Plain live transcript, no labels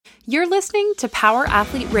You're listening to Power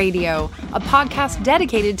Athlete Radio, a podcast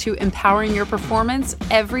dedicated to empowering your performance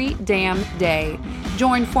every damn day.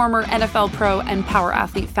 Join former NFL pro and Power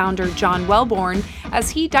Athlete founder John Welborn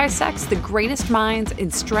as he dissects the greatest minds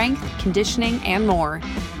in strength, conditioning, and more.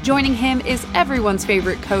 Joining him is everyone's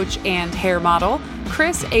favorite coach and hair model,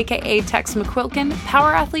 Chris, aka Tex McQuilkin,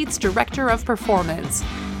 Power Athlete's Director of Performance.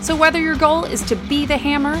 So whether your goal is to be the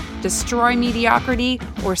hammer, destroy mediocrity,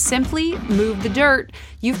 or simply move the dirt,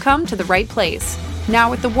 you've come to the right place. Now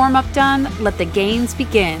with the warm-up done, let the gains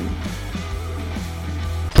begin.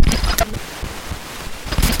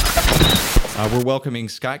 We're welcoming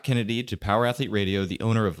Scott Kennedy to Power Athlete Radio, the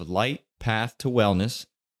owner of Light Path to Wellness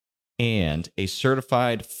and a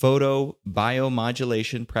certified photo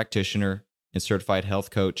biomodulation practitioner and certified health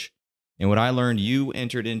coach. And what I learned, you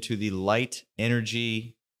entered into the light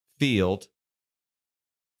energy field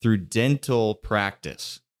through dental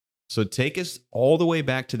practice. So take us all the way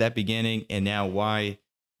back to that beginning and now why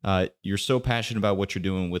you're so passionate about what you're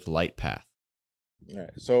doing with Light Path. All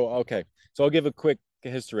right. So I'll give a quick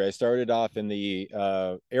history. I started off in the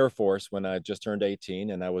Air Force when I just turned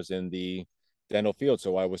 18, and I was in the dental field.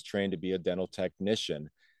 So I was trained to be a dental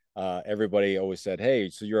technician. Everybody always said,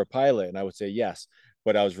 "Hey, so you're a pilot?" And I would say yes,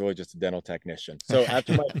 but I was really just a dental technician. So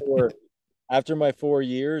after my 4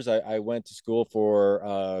 years, I went to school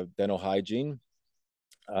for dental hygiene,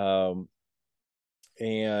 and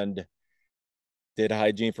did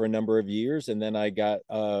hygiene for a number of years. And then I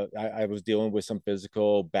was dealing with some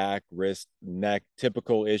physical back, wrist, neck,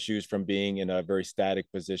 typical issues from being in a very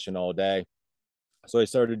static position all day. So I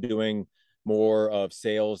started doing more of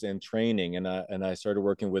sales and training, and I started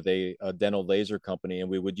working with a dental laser company, and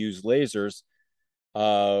we would use lasers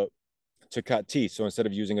to cut teeth. So instead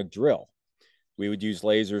of using a drill, we would use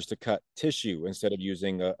lasers to cut tissue instead of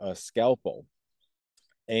using a scalpel.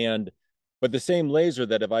 But the same laser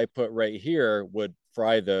that if I put right here would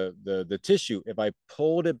fry the tissue, if I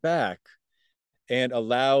pulled it back and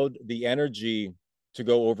allowed the energy to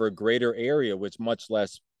go over a greater area with much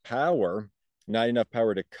less power, not enough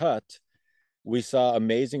power to cut, we saw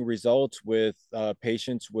amazing results with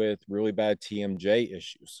patients with really bad TMJ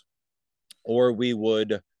issues. Or we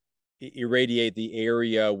would irradiate the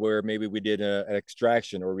area where maybe we did an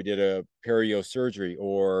extraction, or we did a perio surgery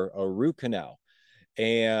or a root canal,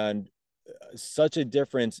 and such a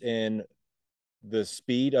difference in the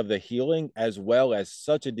speed of the healing, as well as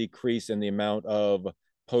such a decrease in the amount of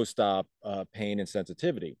post-op pain and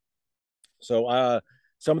sensitivity. So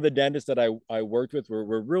some of the dentists that I worked with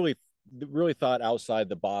were really thought outside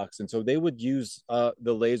the box, and so they would use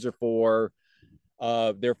the laser for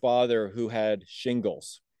their father who had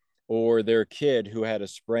shingles, or their kid who had a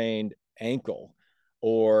sprained ankle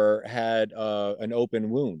or had an open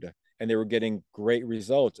wound, and they were getting great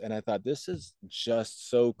results. And I thought, this is just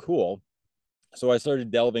so cool. So I started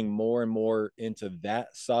delving more and more into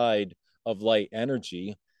that side of light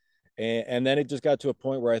energy. And then it just got to a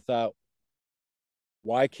point where I thought,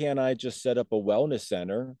 why can't I just set up a wellness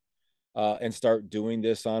center and start doing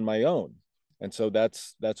this on my own? And so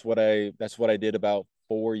that's what I did about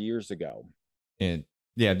 4 years ago. And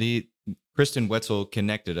yeah, the Kristen Wetzel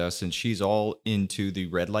connected us, and she's all into the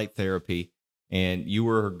red light therapy, and you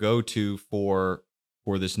were her go-to for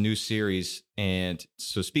this new series. And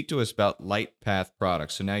so speak to us about Light Path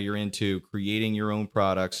products. So now you're into creating your own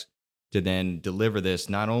products to then deliver this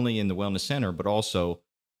not only in the wellness center, but also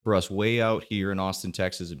for us way out here in Austin,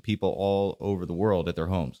 Texas, and people all over the world at their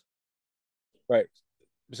homes. Right.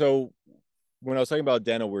 So when I was talking about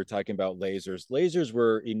dental, we were talking about lasers. Lasers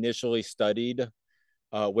were initially studied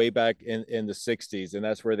way back in the 60s, and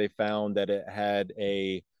that's where they found that it had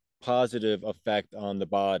a positive effect on the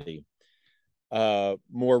body.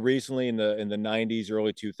 More recently, in the 90s,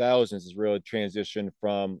 early 2000s, is really transitioned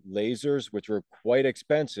from lasers, which were quite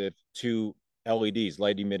expensive, to LEDs,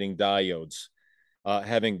 light emitting diodes,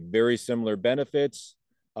 having very similar benefits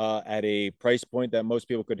at a price point that most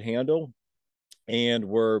people could handle, and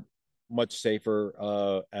were much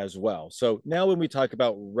safer as well. So now when we talk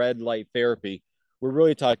about red light therapy, we're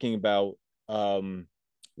really talking about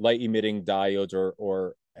light emitting diodes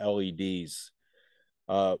or LEDs.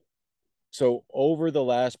 So over the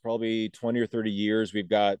last probably 20 or 30 years, we've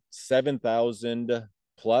got 7,000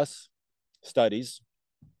 plus studies.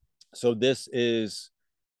 So this is,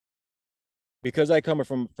 because I come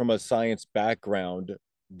from a science background,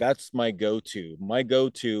 that's my go-to. My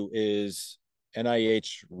go-to is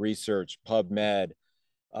NIH research, PubMed,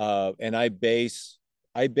 and I base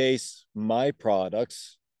my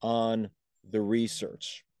products on the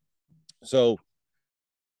research. So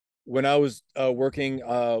when I was working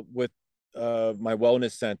with my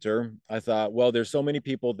wellness center, I thought, well, there's so many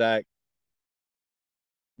people that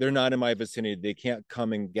they're not in my vicinity. They can't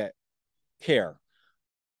come and get care,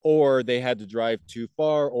 or they had to drive too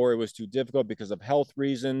far, or it was too difficult because of health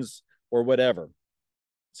reasons or whatever.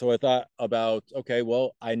 So I thought about, okay,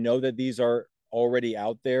 well, I know that these are already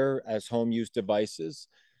out there as home use devices.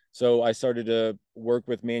 So I started to work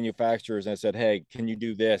with manufacturers and I said, hey, can you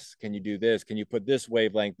do this? Can you do this? Can you put this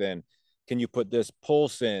wavelength in? Can you put this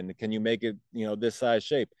pulse in? Can you make it, this size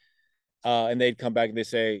shape? And they'd come back and they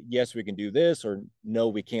say, yes, we can do this, or no,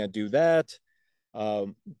 we can't do that.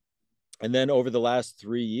 Um, and then over the last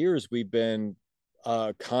 3 years, we've been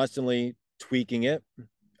constantly tweaking it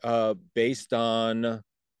based on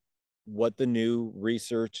what the new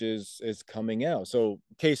research is coming out. So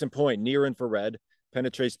case in point, near infrared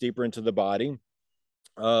penetrates deeper into the body.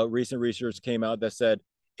 Recent research came out that said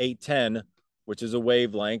 810, which is a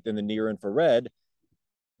wavelength in the near infrared,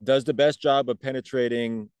 does the best job of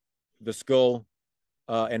penetrating the skull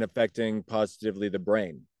and affecting positively the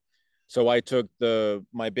brain. So I took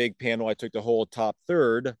my big panel, I took the whole top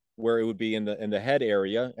third where it would be in the head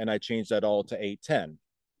area, and I changed that all to 810.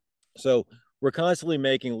 So we're constantly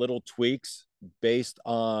making little tweaks based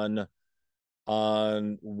on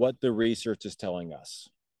what the research is telling us.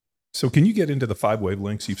 So can you get into the 5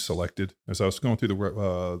 wavelengths you've selected? As I was going through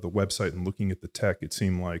the website and looking at the tech, it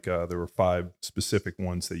seemed like there were 5 specific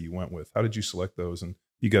ones that you went with. How did you select those? And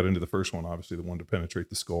you got into the first one, obviously the one to penetrate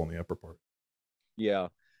the skull and the upper part. Yeah.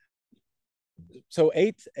 So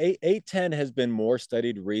 810 has been more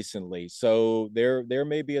studied recently. So there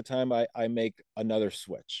may be a time I make another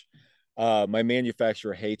switch. My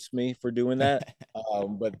manufacturer hates me for doing that,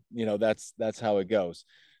 but that's how it goes.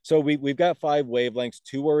 So we've got 5 wavelengths.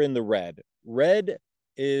 2 are in the red. Red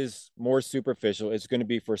is more superficial. It's going to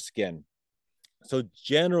be for skin. So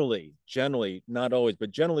generally, not always,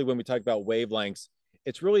 but generally when we talk about wavelengths,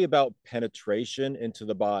 it's really about penetration into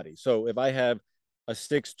the body. So if I have a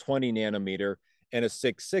 620 nanometer and a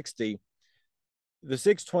 660, the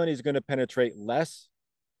 620 is going to penetrate less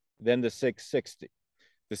than the 660.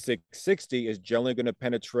 The 660 is generally going to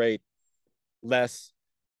penetrate less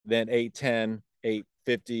than 810,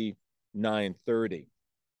 850, 930.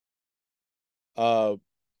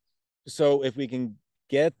 So if we can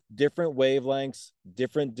get different wavelengths,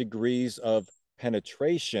 different degrees of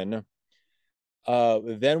penetration,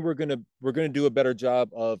 then we're gonna do a better job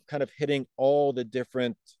of kind of hitting all the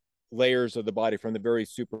different layers of the body, from the very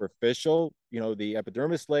superficial, the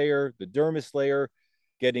epidermis layer, the dermis layer,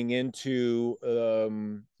 getting into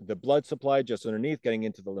the blood supply just underneath, getting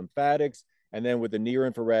into the lymphatics, and then with the near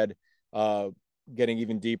infrared, getting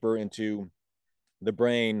even deeper into the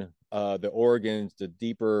brain, the organs, the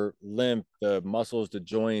deeper lymph, the muscles, the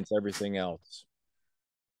joints, everything else.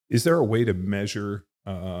 Is there a way to measure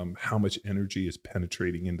how much energy is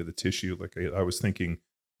penetrating into the tissue? Like I was thinking,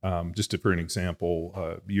 just for an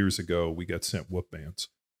example, years ago, we got sent whoop bands,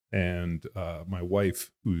 and my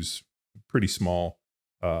wife, who's pretty small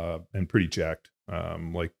and pretty jacked,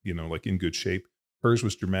 like in good shape, hers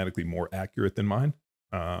was dramatically more accurate than mine,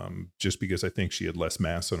 just because I think she had less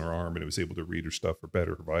mass on her arm and it was able to read her stuff or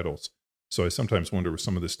better her vitals. So I sometimes wonder with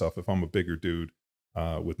some of this stuff, if I'm a bigger dude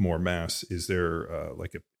with more mass, is there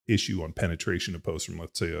like a issue on penetration opposed from,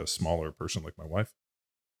 let's say, a smaller person like my wife?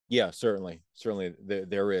 Yeah, certainly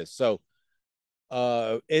there is. So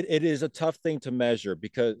it is a tough thing to measure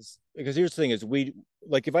because here's the thing is,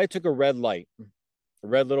 like if I took a red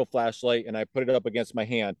little flashlight, and I put it up against my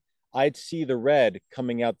hand, I'd see the red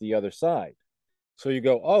coming out the other side. So you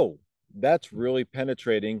go, oh, that's really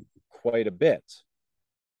penetrating quite a bit.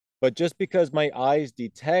 But just because my eyes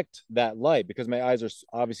detect that light, because my eyes are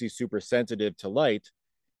obviously super sensitive to light,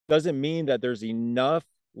 doesn't mean that there's enough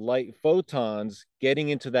light photons getting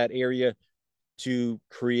into that area to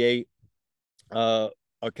create a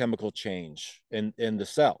chemical change in the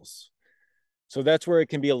cells. So that's where it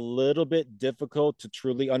can be a little bit difficult to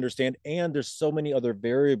truly understand. And there's so many other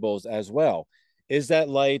variables as well. Is that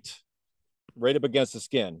light right up against the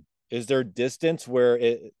skin? Is there distance where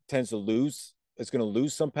it tends to lose? It's going to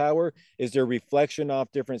lose some power. Is there reflection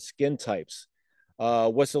off different skin types?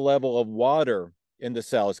 What's the level of water in the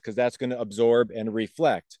cells? Because that's going to absorb and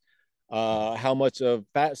reflect. How much of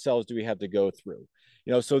fat cells do we have to go through?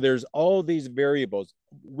 So there's all these variables.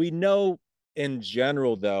 We know in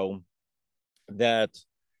general, though, that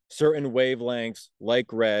certain wavelengths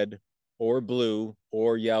like red or blue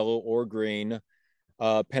or yellow or green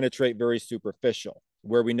penetrate very superficial,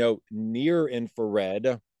 where we know near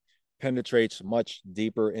infrared penetrates much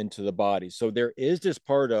deeper into the body. So there is this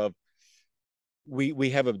part of we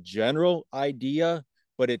have a general idea,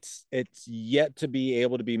 but it's yet to be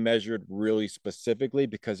able to be measured really specifically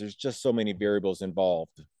because there's just so many variables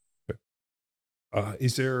involved.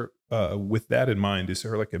 Is there, with that in mind, is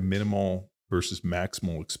there like a minimal versus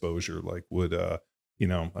maximal exposure? Like would, I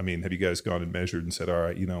mean, have you guys gone and measured and said, all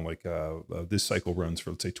right, like this cycle runs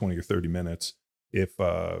for, let's say 20 or 30 minutes. If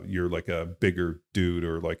you're like a bigger dude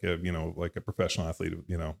or like like a professional athlete,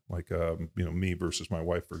 me versus my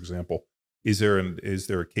wife, for example, is there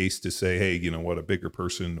a case to say, hey, what, a bigger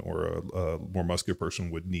person or a more muscular person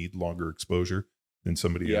would need longer exposure than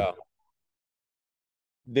somebody else?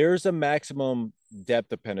 There's a maximum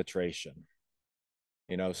depth of penetration.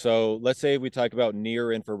 So let's say we talk about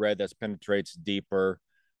near infrared that penetrates deeper,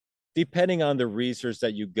 depending on the research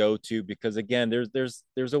that you go to, because again,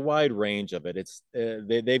 there's a wide range of it. It's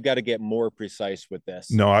they've got to get more precise with this.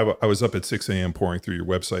 No, I was up at 6 a.m. pouring through your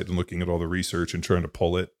website and looking at all the research and trying to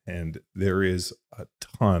pull it, and there is a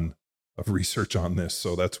ton of research on this.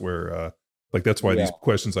 So that's where, that's why these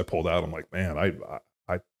questions I pulled out, I'm like, man,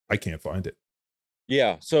 I can't find it.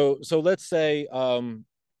 Yeah. So let's say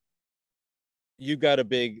you got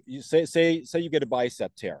you say you get a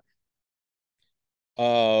bicep tear.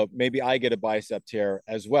 Maybe I get a bicep tear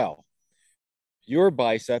as well. Your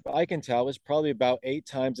bicep, I can tell, is probably about 8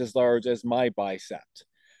 times as large as my bicep.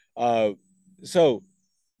 But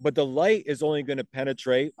the light is only going to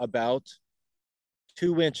penetrate about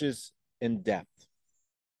 2 inches in depth.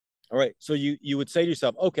 All right. So you would say to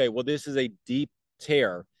yourself, okay, well, this is a deep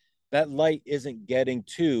tear. That light isn't getting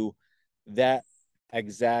to that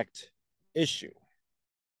exact issue.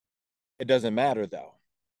 It doesn't matter though,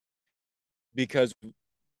 because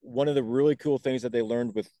one of the really cool things that they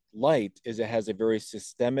learned with light is it has a very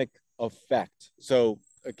systemic effect. So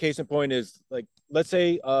a case in point is, like, let's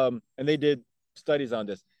say, and they did studies on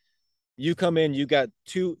this. You come in, you got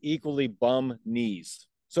 2 equally bum knees.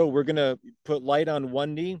 So we're going to put light on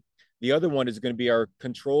one knee. The other one is going to be our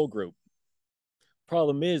control group.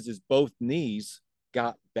 Problem is both knees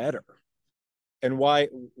got better. And why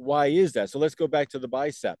is that? So let's go back to the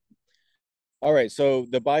bicep. All right. So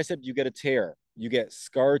the bicep, you get a tear, you get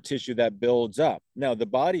scar tissue that builds up. Now the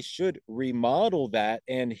body should remodel that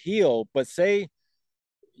and heal, but say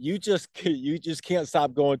you just can't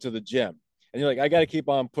stop going to the gym. And you're like, I got to keep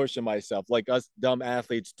on pushing myself, like us dumb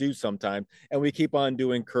athletes do sometimes. And we keep on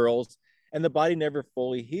doing curls and the body never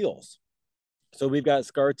fully heals. So we've got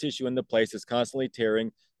scar tissue in the place. It's constantly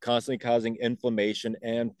tearing, constantly causing inflammation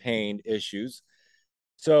and pain issues.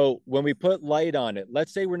 So when we put light on it,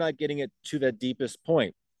 let's say we're not getting it to the deepest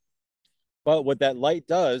point, but what that light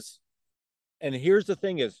does, and here's the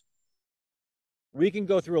thing is, we can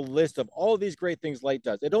go through a list of all of these great things light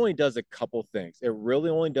does. It only does a couple things. It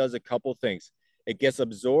really only does a couple things. It gets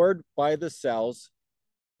absorbed by the cells,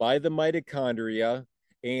 by the mitochondria,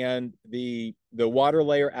 and the water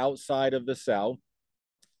layer outside of the cell,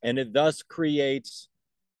 and it thus creates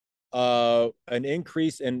an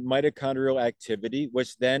increase in mitochondrial activity,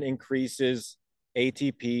 which then increases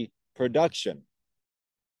ATP production.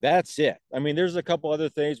 That's it. I mean, there's a couple other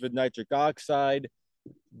things with nitric oxide,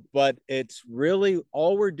 but it's really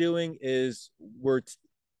all we're doing is we're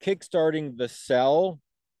kickstarting the cell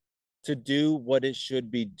to do what it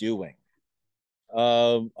should be doing.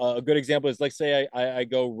 A good example is, like, say I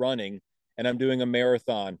go running and I'm doing a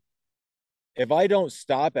marathon. If I don't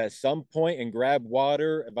stop at some point and grab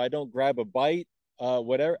water, if I don't grab a bite,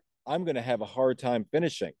 whatever, I'm going to have a hard time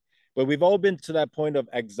finishing. But we've all been to that point of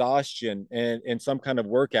exhaustion in some kind of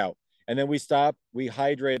workout. And then we stop, we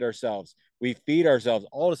hydrate ourselves, we feed ourselves.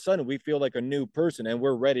 All of a sudden, we feel like a new person and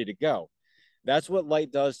we're ready to go. That's what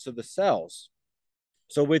light does to the cells.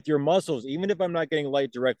 So with your muscles, even if I'm not getting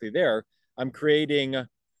light directly there, I'm creating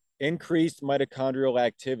increased mitochondrial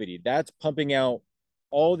activity. That's pumping out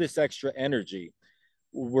all this extra energy.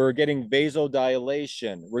 We're getting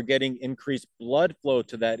vasodilation. We're getting increased blood flow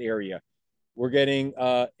to that area. We're getting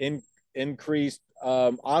increased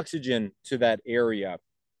oxygen to that area.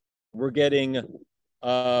 We're getting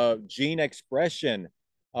gene expression.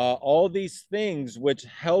 All these things which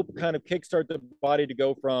help kind of kickstart the body to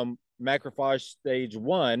go from macrophage stage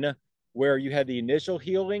 1, where you had the initial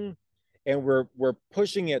healing, and we're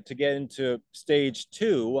pushing it to get into stage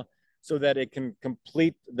 2 so that it can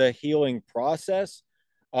complete the healing process,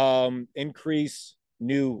 increase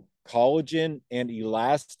new collagen and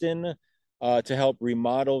elastin to help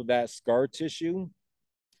remodel that scar tissue.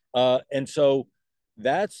 And so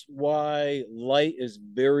that's why light is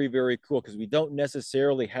very, very cool, because we don't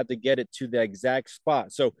necessarily have to get it to the exact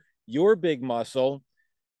spot. So your big muscle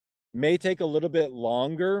may take a little bit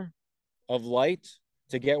longer of light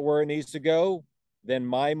to get where it needs to go than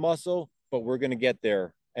my muscle, but we're going to get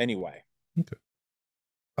there anyway. Okay.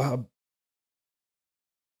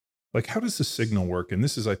 Like, how does the signal work? And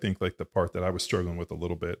this is, I think, like the part that I was struggling with a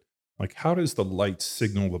little bit. Like, how does the light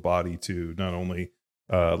signal the body to not only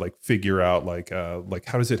like figure out like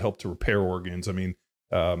how does it help to repair organs? I mean,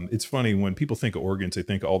 it's funny when people think of organs, they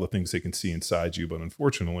think of all the things they can see inside you, but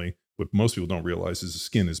unfortunately, what most people don't realize is the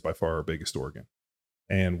skin is by far our biggest organ.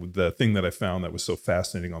 And the thing that I found that was so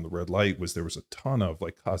fascinating on the red light was there was a ton of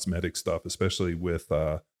like cosmetic stuff, especially with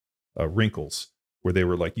wrinkles, where they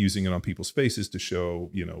were like using it on people's faces to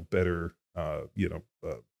show, better, I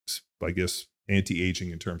guess,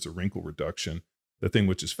 anti-aging in terms of wrinkle reduction. The thing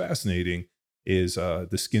which is fascinating is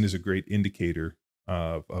the skin is a great indicator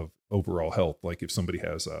of overall health. Like if somebody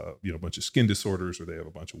has, a bunch of skin disorders, or they have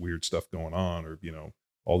a bunch of weird stuff going on, or,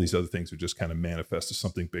 all these other things would just kind of manifest as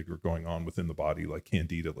something bigger going on within the body, like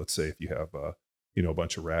candida, let's say, if you have, a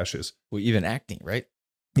bunch of rashes. Well, even acne, right?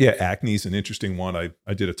 Yeah, acne is an interesting one.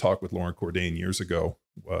 I did a talk with Lauren Cordain years ago.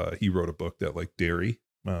 He wrote a book that like dairy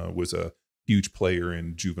was a huge player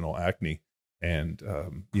in juvenile acne, and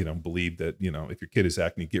believed that if your kid has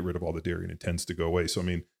acne, get rid of all the dairy and it tends to go away. So I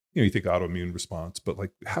mean, you think autoimmune response, but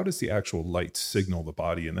like how does the actual light signal the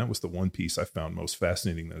body? And that was the one piece I found most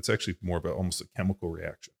fascinating. That it's actually more of almost a chemical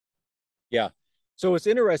reaction. Yeah. So it's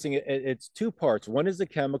interesting. It's two parts. One is a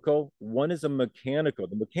chemical, one is a mechanical.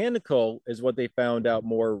 The mechanical is what they found out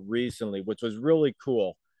more recently, which was really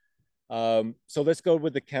cool. So let's go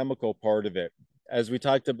with the chemical part of it. As we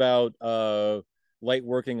talked about light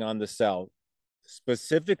working on the cell,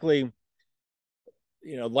 specifically,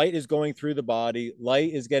 light is going through the body.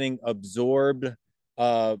 Light is getting absorbed.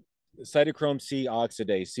 Cytochrome C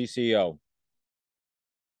oxidase, CCO.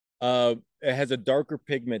 It has a darker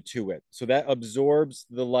pigment to it, so that absorbs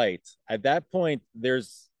the light. At that point,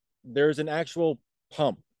 there's an actual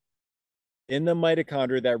pump in the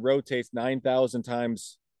mitochondria that rotates 9,000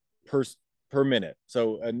 times per minute,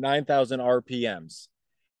 so 9,000 RPMs.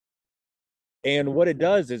 And what it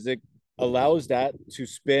does is it allows that to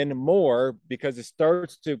spin more because it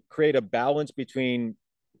starts to create a balance between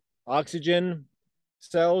oxygen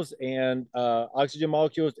cells and oxygen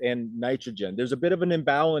molecules and nitrogen. There's a bit of an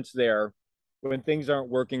imbalance there when things aren't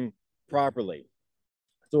working properly.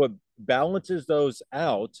 So it balances those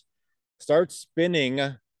out, starts spinning,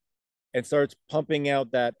 and starts pumping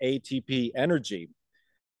out that ATP energy.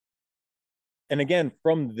 And again,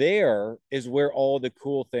 from there is where all the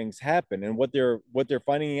cool things happen. And what they're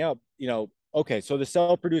finding out, okay, so the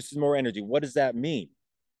cell produces more energy. What does that mean?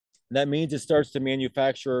 That means it starts to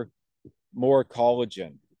manufacture more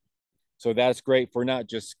collagen. So that's great for not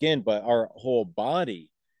just skin, but our whole body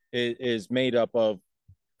is made up of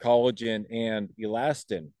collagen and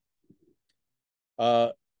elastin.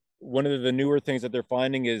 One of the newer things that they're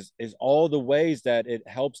finding is all the ways that it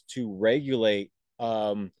helps to regulate,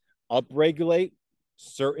 upregulate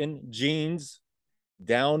certain genes,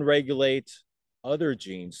 downregulate other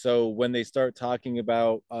genes. So when they start talking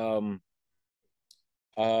about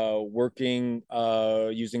working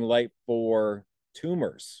using light for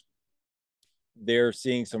tumors, they're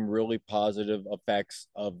seeing some really positive effects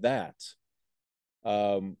of that.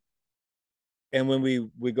 And when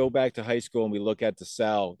we go back to high school and we look at the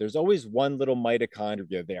cell, there's always one little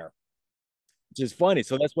mitochondria there, which is funny.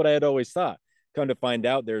 So that's what I had always thought. Come to find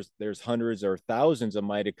out, there's hundreds or thousands of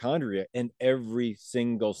mitochondria in every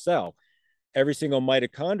single cell. Every single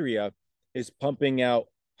mitochondria is pumping out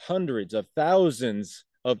hundreds of thousands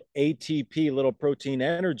of ATP, little protein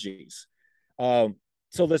energies.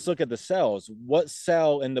 So let's look at the cells. What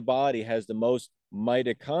cell in the body has the most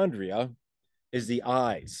mitochondria is the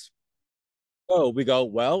eyes. So we go,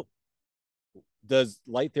 well, does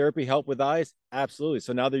light therapy help with eyes? Absolutely.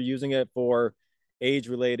 So now they're using it for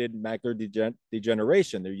age-related macular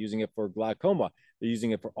degeneration. They're using it for glaucoma. They're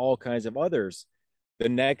using it for all kinds of others. The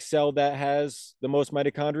next cell that has the most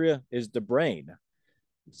mitochondria is the brain.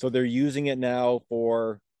 So they're using it now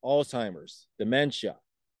for Alzheimer's, dementia,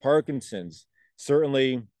 Parkinson's,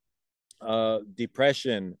 certainly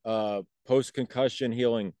depression, post-concussion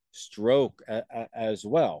healing, stroke as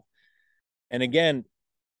well. And again,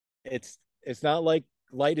 it's not like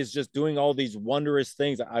light is just doing all these wondrous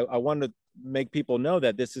things. I want to make people know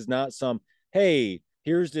that this is not some, hey,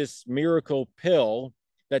 here's this miracle pill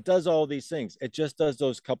that does all these things. It just does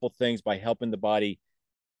those couple things by helping the body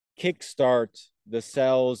kickstart the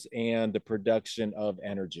cells and the production of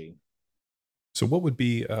energy. So what would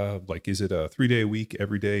be like, is it a 3-day a week,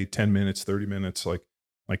 every day, 10 minutes, 30 minutes?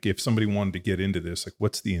 Like if somebody wanted to get into this, like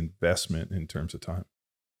what's the investment in terms of time?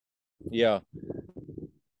 Yeah.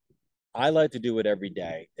 I like to do it every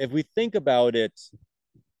day. If we think about it,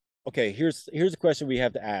 okay, here's a question we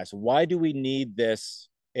have to ask. Why do we need this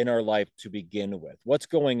in our life to begin with? What's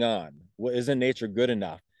going on? Isn't nature good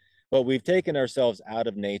enough? But we've taken ourselves out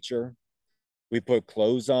of nature. We put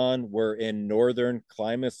clothes on. We're in northern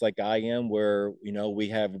climates like I am, where we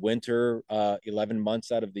have winter 11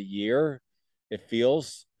 months out of the year. It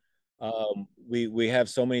feels we have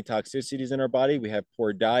so many toxicities in our body. We have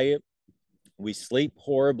poor diet. We sleep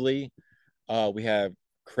horribly. We have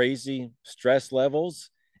crazy stress levels,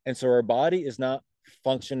 and so our body is not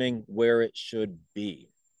functioning where it should be.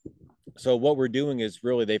 So what we're doing is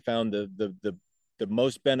really they found the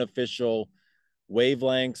most beneficial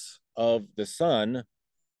wavelengths of the sun,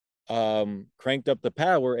 cranked up the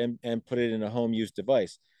power and put it in a home use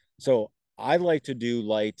device. So I like to do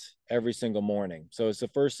light every single morning. So it's the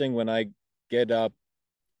first thing when I get up,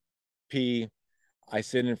 pee, I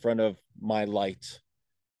sit in front of my light.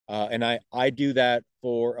 And I do that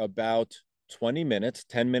for about 20 minutes,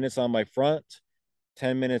 10 minutes on my front,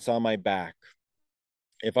 10 minutes on my back.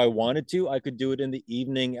 If I wanted to, I could do it in the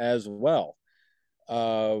evening as well.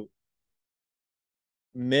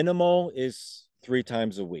 Minimal is 3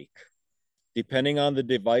 times a week. Depending on the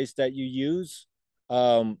device that you use,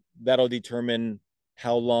 that'll determine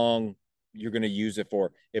how long you're going to use it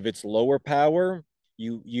for. If it's lower power,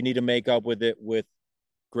 you need to make up with it with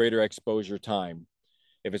greater exposure time.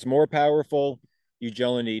 If it's more powerful, you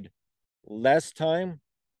generally need less time.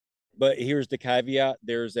 But here's the caveat: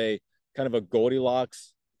 there's a kind of a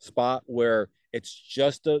Goldilocks spot where it's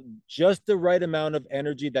just the right amount of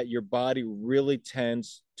energy that your body really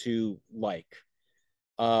tends to like.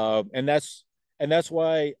 And that's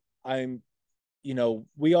why I'm,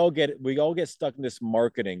 we all get stuck in this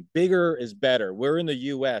marketing. Bigger is better. We're in the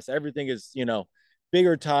US. Everything is,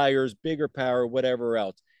 bigger tires, bigger power, whatever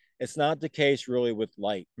else. It's not the case really with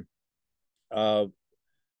light.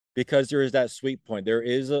 Because there is that sweet point. There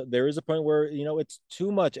is a point where, it's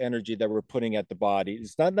too much energy that we're putting at the body.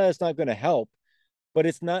 It's not that it's not going to help, but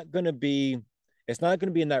it's not going to be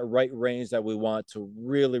in that right range that we want to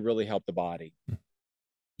really, really help the body.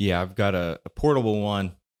 Yeah, I've got a portable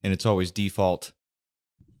one, and it's always default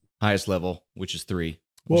highest level, which is 3.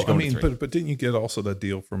 Well, I mean, but didn't you get also that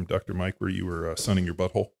deal from Dr. Mike where you were sunning your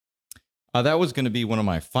butthole? That was going to be one of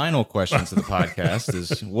my final questions of the podcast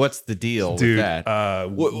is what's the deal with that?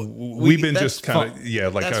 We've been just kind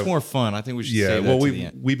of, that's more fun. I think we should say that to the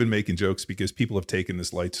end. We've been making jokes because people have taken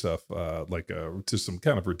this light stuff to some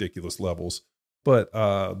kind of ridiculous levels. But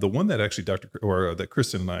the one that actually that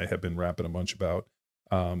Kristen and I have been rapping a bunch about,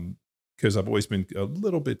 because I've always been a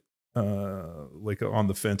little bit on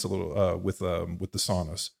the fence a little with the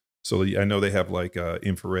saunas. So I know they have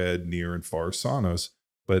infrared, near and far saunas.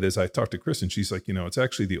 But as I talked to Kristen, she's like, it's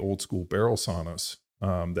actually the old school barrel saunas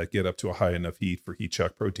that get up to a high enough heat for heat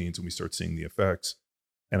shock proteins, and we start seeing the effects.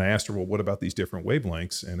 And I asked her, well, what about these different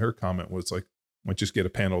wavelengths? And her comment was like, why don't just get a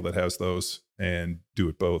panel that has those and do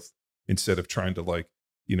it both instead of trying to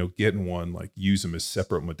get in one, use them as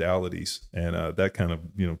separate modalities. And that kind of,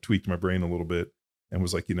 tweaked my brain a little bit and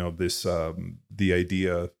was like, this, the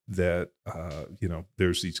idea that,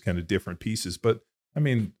 there's these kind of different pieces. But I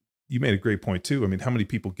mean, you made a great point too. I mean, how many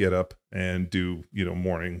people get up and do,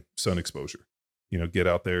 morning sun exposure, get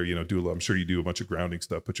out there, I'm sure you do a bunch of grounding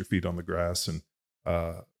stuff, put your feet on the grass. And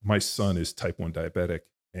my son is type 1 diabetic.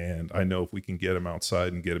 And I know if we can get him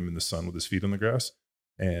outside and get him in the sun with his feet on the grass,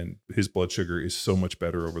 and his blood sugar is so much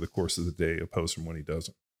better over the course of the day opposed from when he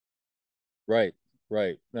doesn't. Right.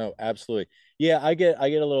 No, absolutely. Yeah. I get a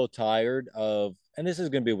little tired of, and this is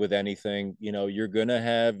going to be with anything, you're going to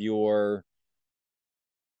have your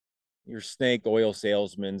snake oil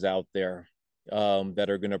salesmen out there that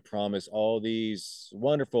are going to promise all these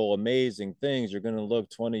wonderful, amazing things. You're going to look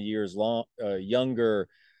 20 years younger.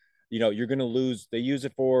 You're going to lose. They use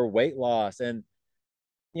it for weight loss. And,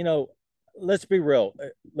 let's be real.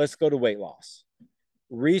 Let's go to weight loss.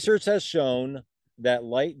 Research has shown that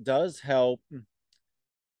light does help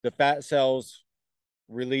the fat cells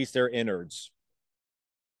release their innards.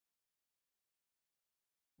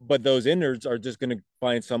 But those innards are just going to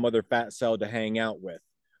find some other fat cell to hang out with,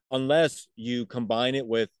 unless you combine it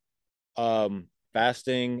with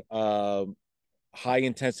fasting, high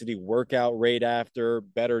intensity workout rate after,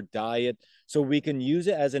 better diet. So we can use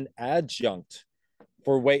it as an adjunct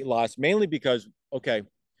for weight loss, mainly because,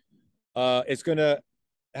 it's going to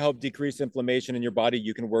help decrease inflammation in your body.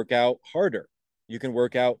 You can work out harder. You can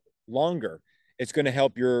work out longer. It's going to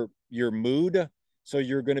help your mood. So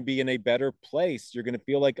you're going to be in a better place. You're going to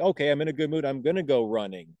feel like, okay, I'm in a good mood. I'm going to go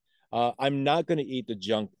running. I'm not going to eat the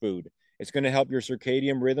junk food. It's going to help your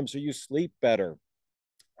circadian rhythm so you sleep better.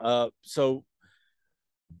 So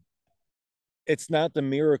it's not the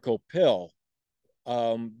miracle pill.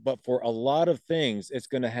 But for a lot of things, it's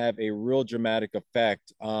going to have a real dramatic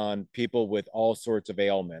effect on people with all sorts of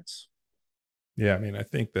ailments. Yeah, I mean, I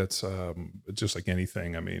think that's just like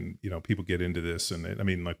anything. I mean, people get into this, and I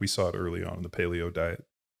mean, like we saw it early on in the paleo diet.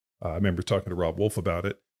 I remember talking to Rob Wolf about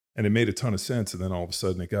it, and it made a ton of sense. And then all of a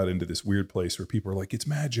sudden, it got into this weird place where people are like, "It's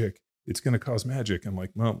magic. It's going to cause magic." I'm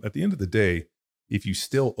like, well, at the end of the day, if you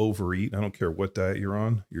still overeat, I don't care what diet you're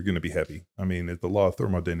on, you're going to be heavy. I mean, the law of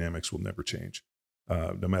thermodynamics will never change,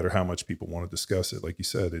 no matter how much people want to discuss it. Like you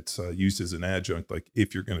said, it's used as an adjunct, like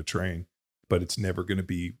if you're going to train, but it's never going to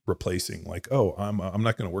be replacing. Like, oh, I'm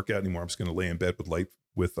not going to work out anymore. I'm just going to lay in bed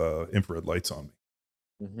with infrared lights on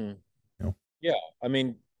me. Mm-hmm. You know? Yeah, I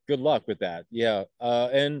mean, good luck with that. Yeah,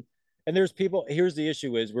 and there's people. Here's the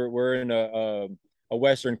issue: is we're in a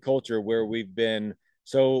Western culture where we've been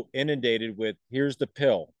so inundated with here's the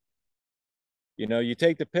pill. You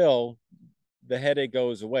take the pill, the headache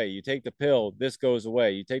goes away. You take the pill, this goes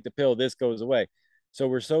away. You take the pill, this goes away. So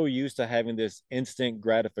we're so used to having this instant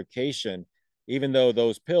gratification, even though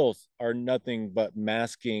those pills are nothing but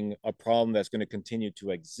masking a problem that's going to continue to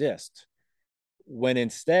exist. When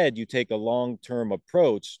instead you take a long-term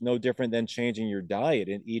approach, no different than changing your diet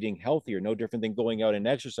and eating healthier, no different than going out and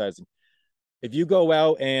exercising. If you go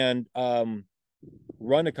out and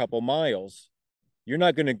run a couple miles, you're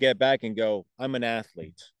not going to get back and go, I'm an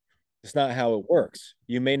athlete. It's not how it works.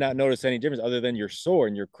 You may not notice any difference other than you're sore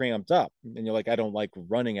and you're cramped up and you're like, I don't like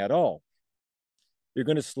running at all. You're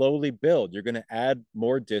going to slowly build. You're going to add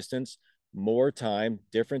more distance, more time,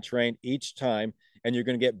 different terrain each time, and you're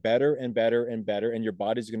going to get better and better and better, and your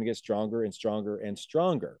body's going to get stronger and stronger and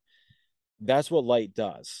stronger. That's what light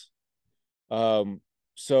does.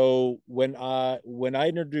 So when I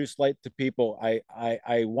introduce light to people,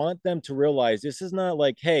 I want them to realize this is not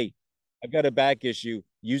like, hey, I've got a back issue,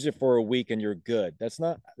 use it for a week and you're good. That's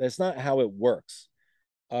not how it works.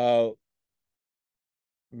 Uh,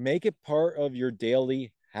 make it part of your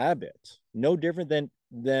daily habit. No different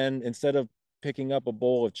than instead of picking up a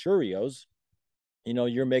bowl of Cheerios,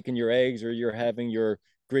 you're making your eggs or you're having your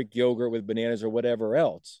Greek yogurt with bananas or whatever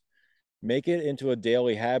else. Make it into a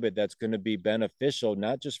daily habit that's going to be beneficial,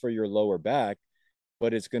 not just for your lower back,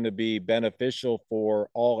 but it's going to be beneficial for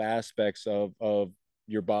all aspects of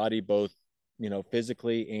your body, both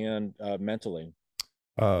physically and mentally.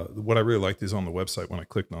 What I really liked is on the website when I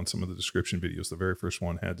clicked on some of the description videos, the very first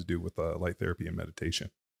one had to do with light therapy and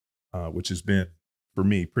meditation, which has been for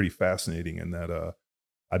me pretty fascinating in that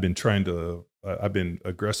I've been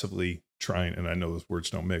aggressively trying, and I know those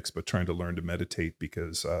words don't mix, but trying to learn to meditate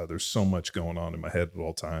because there's so much going on in my head at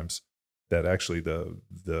all times that actually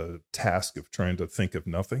the task of trying to think of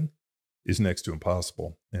nothing is next to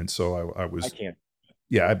impossible. And so I can't.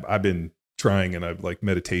 Yeah, I've been trying, and I've like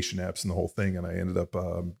meditation apps and the whole thing. And I ended up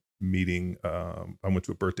meeting, I went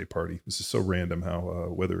to a birthday party. This is so random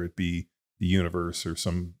how, whether it be the universe or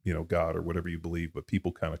some, God or whatever you believe, but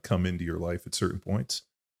people kind of come into your life at certain points.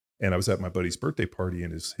 And I was at my buddy's birthday party,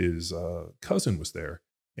 and his cousin was there,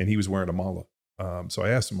 and he was wearing a mala. So I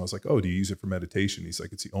asked him, I was like, "Oh, do you use it for meditation?" He's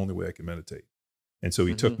like, "It's the only way I can meditate." And so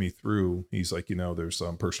he took me through. He's like, there's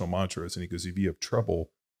some personal mantras, and he goes, "If you have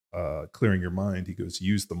trouble clearing your mind," he goes,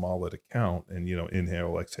 "use the mala to count, and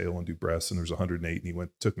inhale, exhale, and do breaths." And there's 108. And he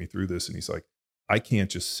took me through this, and he's like, "I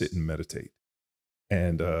can't just sit and meditate."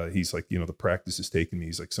 And he's like, the practice has taken me.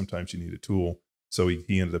 He's like, sometimes you need a tool. So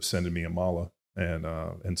he ended up sending me a mala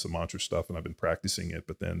and some mantra stuff, and I've been practicing it.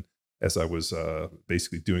 But then as I was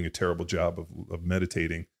basically doing a terrible job of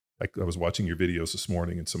meditating, I was watching your videos this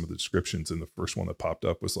morning and some of the descriptions, and the first one that popped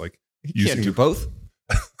up was like, you can't do both.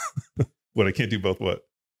 What, I can't do both? What?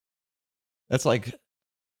 That's like,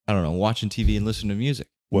 I don't know, watching TV and listening to music.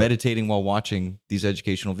 What? Meditating while watching these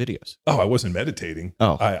educational videos. Oh, I wasn't meditating.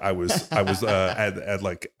 Oh, I was at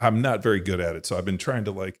like, I'm not very good at it. So I've been trying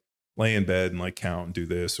to like lay in bed and like count and do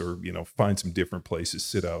this, or, find some different places,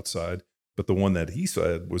 sit outside. But the one that he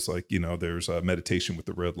said was like, there's a meditation with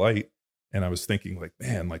the red light. And I was thinking like,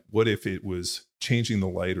 man, like what if it was changing the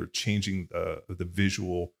light or changing the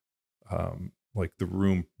visual, like the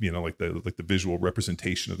room, like the visual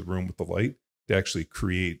representation of the room with the light to actually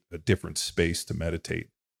create a different space to meditate.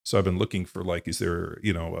 So I've been looking for like, is there,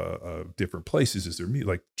 different places? Is there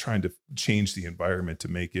like trying to change the environment to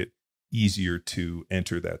make it easier to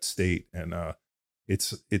enter that state? And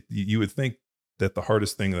you would think that the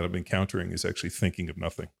hardest thing that I've been encountering is actually thinking of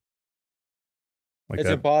nothing. Like it's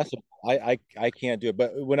impossible. I can't do it.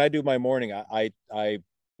 But when I do my morning, I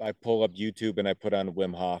pull up YouTube and I put on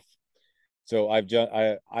Wim Hof. So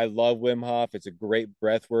I love Wim Hof. It's a great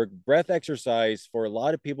breath exercise for a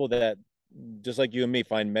lot of people that, just like you and me,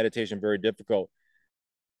 find meditation very difficult.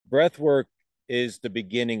 Breath work is the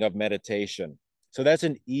beginning of meditation. So that's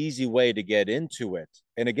an easy way to get into it.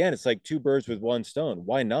 And again, it's like two birds with one stone.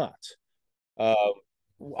 Why not? Uh,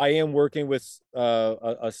 I am working with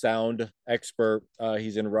a sound expert.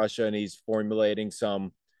 He's in Russia and he's formulating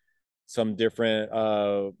some different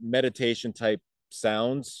meditation type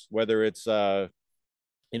sounds, whether it's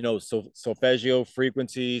solfeggio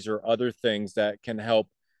frequencies or other things that can help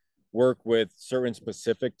work with certain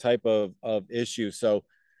specific type of issues. So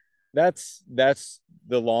that's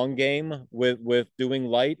the long game with doing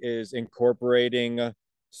light, is incorporating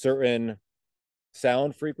certain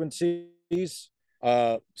sound frequencies,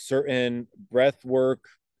 certain breath work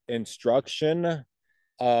instruction,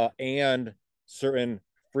 and certain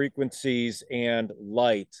frequencies and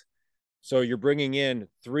light. So you're bringing in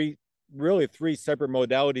three separate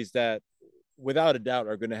modalities that without a doubt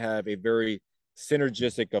are going to have a very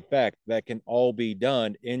synergistic effect that can all be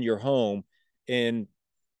done in your home in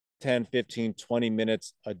 10, 15, 20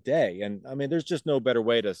 minutes a day. And I mean, there's just no better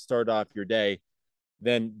way to start off your day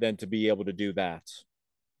than to be able to do that.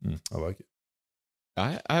 I like it.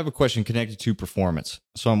 I have a question connected to performance.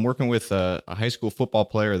 So I'm working with a high school football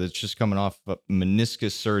player that's just coming off of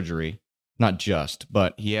meniscus surgery. Not just,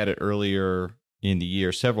 but he had it earlier in the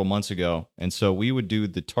year, several months ago. And so we would do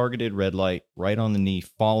the targeted red light right on the knee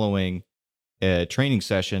following a training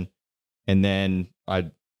session. And then I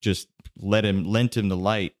just lent him the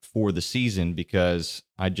light for the season, because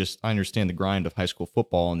I understand the grind of high school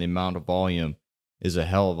football, and the amount of volume is a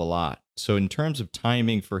hell of a lot. So in terms of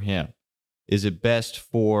timing for him, is it best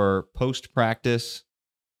for post-practice,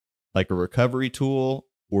 like a recovery tool,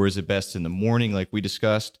 or is it best in the morning like we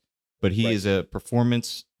discussed? But he is a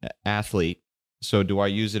performance athlete. So do I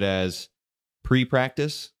use it as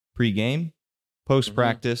pre-practice, pre-game,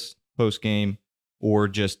 post-practice, post-game, or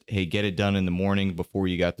just, hey, get it done in the morning before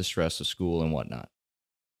you got the stress of school and whatnot?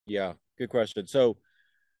 Yeah, good question. So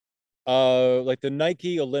like the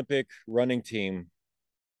Nike Olympic running team,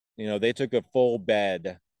 they took a full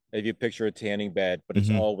bed, if you picture a tanning bed, but it's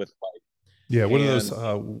all with light. Yeah, what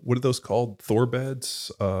are those called? Thor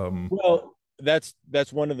beds? Well, that's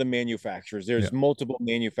one of the manufacturers. There's multiple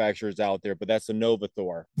manufacturers out there, but that's the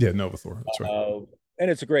Novathor. Yeah, Novathor. That's right. And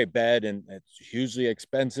it's a great bed, and it's hugely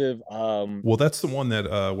expensive. Well, that's the one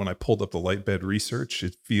that when I pulled up the light bed research,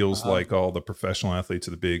 it feels like all the professional athletes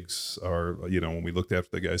of the bigs are, when we looked after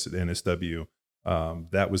the guys at NSW,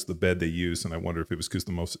 that was the bed they used. And I wonder if it was because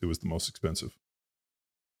it was the most expensive.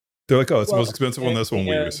 They're like, oh, it's the most expensive one. That's one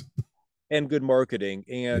we use. And good marketing.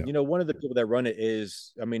 And, one of the people that run it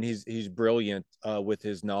is, I mean, he's brilliant with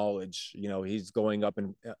his knowledge. He's going up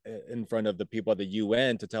in front of the people at the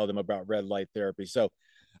UN to tell them about red light therapy. So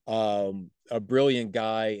a brilliant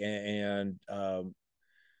guy, and one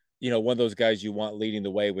of those guys you want leading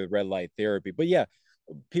the way with red light therapy. But yeah,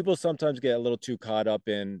 people sometimes get a little too caught up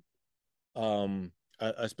in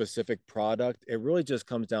a specific product. It really just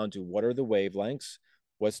comes down to, what are the wavelengths?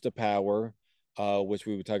 What's the power? Which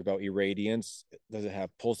we would talk about irradiance. Does it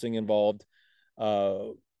have pulsing involved?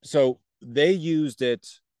 So they used it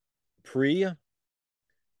pre,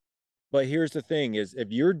 but here's the thing is,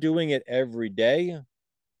 if you're doing it every day,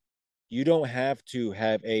 you don't have to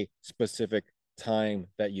have a specific time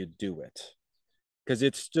that you do it, because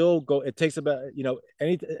it takes about,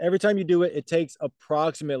 every time you do it, it takes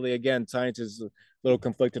approximately, again, science is a little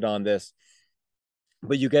conflicted on this,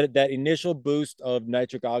 but you get that initial boost of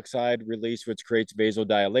nitric oxide release, which creates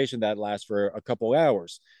vasodilation that lasts for a couple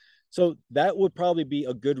hours. So that would probably be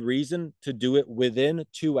a good reason to do it within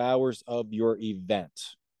 2 hours of your event.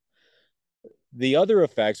 The other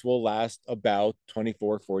effects will last about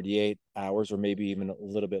 24, 48 hours, or maybe even a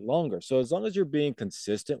little bit longer. So as long as you're being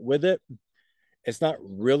consistent with it, it's not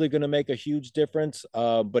really going to make a huge difference.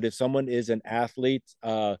 But if someone is an athlete,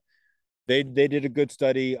 they did a good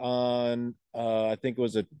study on, I think it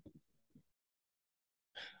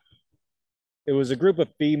was a group of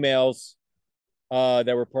females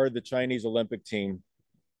that were part of the Chinese Olympic team,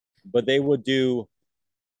 but they would do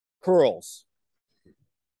curls,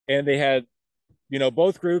 and they had,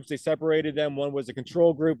 both groups, they separated them. One was the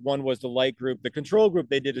control group, one was the light group. The control group,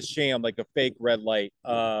 they did a sham, like a fake red light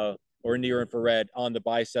or near infrared on the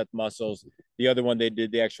bicep muscles. The other one, they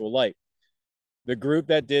did the actual light. The group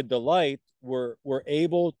that did the light were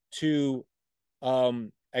able to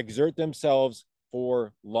exert themselves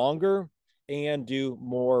for longer and do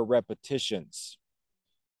more repetitions.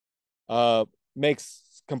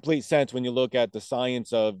 Makes complete sense when you look at the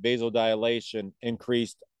science of vasodilation,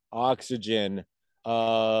 increased oxygen,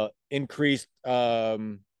 increased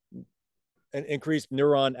neuron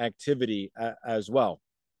activity as well.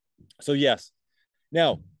 So yes.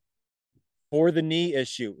 Now, For the knee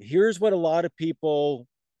issue, here's what a lot of people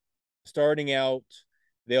starting out,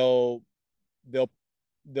 they'll they'll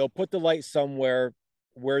they'll put the light somewhere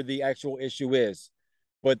where the actual issue is,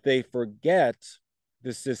 but they forget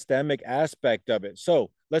the systemic aspect of it.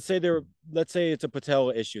 So let's say it's a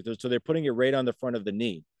patella issue. So they're putting it right on the front of the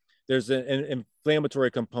knee. There's an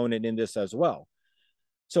inflammatory component in this as well.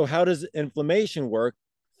 So how does inflammation work?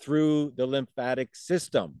 Through the lymphatic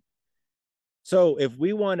system. So if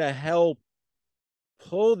we want to help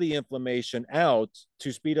pull the inflammation out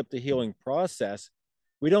to speed up the healing process,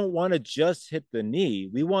 we don't want to just hit the knee.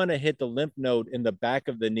 We want to hit the lymph node in the back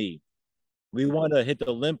of the knee. We want to hit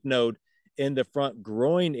the lymph node in the front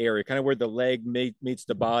groin area, kind of where the leg meets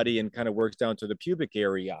the body and kind of works down to the pubic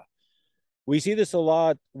area. We see this a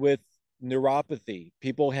lot with neuropathy.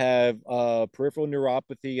 People have peripheral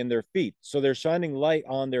neuropathy in their feet. So they're shining light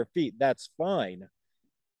on their feet. That's fine.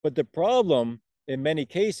 But the problem in many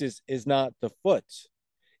cases is not the foot.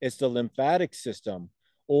 It's the lymphatic system,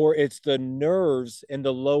 or it's the nerves in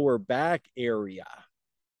the lower back area.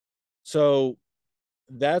 So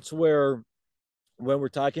that's where, when we're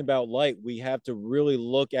talking about light, we have to really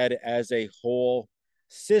look at it as a whole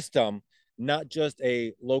system, not just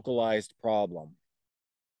a localized problem.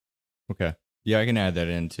 Okay. Yeah, I can add that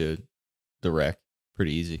into the rec.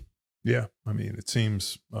 Pretty easy. Yeah. I mean, it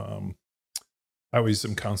seems, I always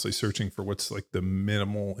am constantly searching for what's like the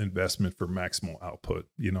minimal investment for maximal output.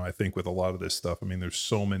 You know, I think with a lot of this stuff, I mean, there's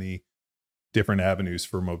so many different avenues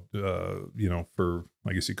for, you know, for,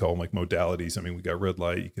 I guess you call them like modalities. I mean, we got red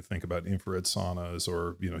light. You could think about infrared saunas,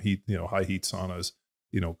 or, you know, heat, you know, high heat saunas,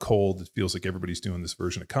 you know, cold. It feels like everybody's doing this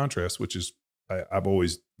version of contrast, which is, I've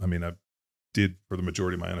always, I mean, I did for the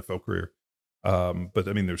majority of my NFL career. But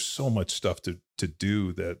I mean, there's so much stuff to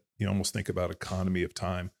do that you almost think about economy of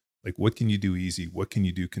time. Like, what can you do easy? What can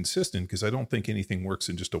you do consistent? Because I don't think anything works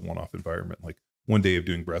in just a one-off environment, like one day of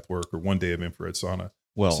doing breath work or one day of infrared sauna.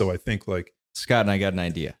 Well, so I think like Scott and I got an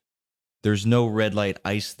idea. There's no red light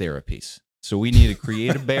ice therapies. So we need to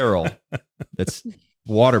create a barrel that's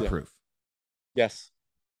waterproof. Yes.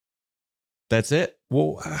 That's it.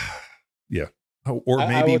 Well, yeah. Or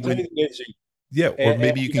maybe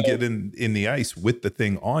maybe you can get in the ice with the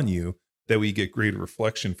thing on you, that we get greater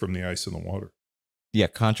reflection from the ice and the water. Yeah,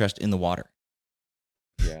 contrast in the water.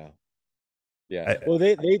 Yeah. Well,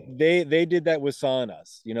 they did that with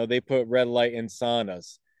saunas. You know, they put red light in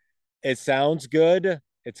saunas. It sounds good.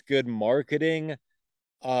 It's good marketing.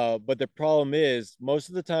 But the problem is, most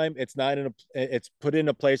of the time it's put in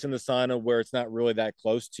a place in the sauna where it's not really that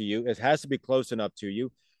close to you. It has to be close enough to you.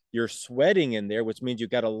 You're sweating in there, which means you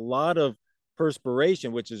got a lot of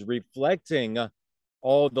perspiration, which is reflecting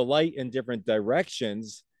all the light in different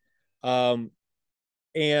directions.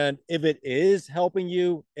 And if it is helping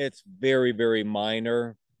you, it's very, very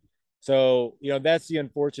minor. So, you know, that's the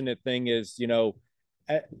unfortunate thing is, you know,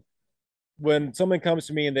 when someone comes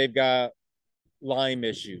to me and they've got Lyme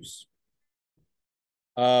issues,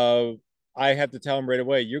 I have to tell them right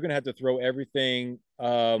away, you're going to have to throw everything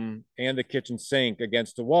and the kitchen sink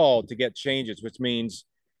against the wall to get changes, which means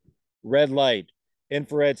red light,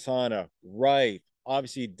 infrared sauna, right?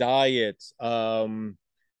 Obviously, diet,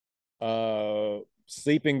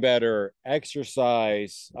 sleeping better,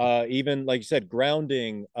 exercise, even like you said,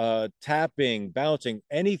 grounding, tapping, bouncing,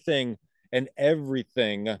 anything and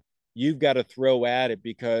everything you've got to throw at it,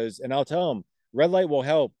 because, and I'll tell them, red light will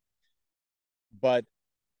help, but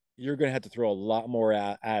you're going to have to throw a lot more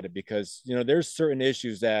at it, because, you know, there's certain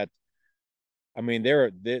issues that, I mean,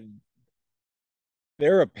 they're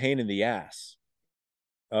a pain in the ass,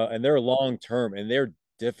 and they're long-term, and they're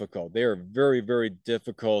difficult. They're very, very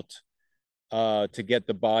difficult to get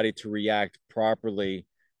the body to react properly,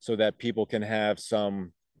 so that people can have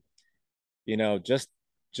some, you know, just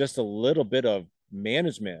a little bit of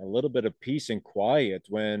management, a little bit of peace and quiet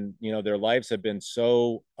when, you know, their lives have been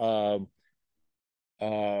so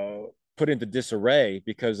put into disarray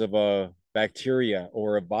because of a bacteria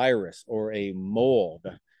or a virus or a mold.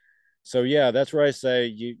 So yeah, that's where I say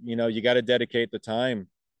you know, you got to dedicate the time,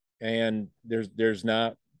 and there's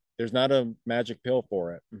not a magic pill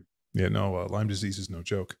for it. Yeah, no, Lyme disease is no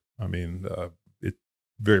joke. I mean, it's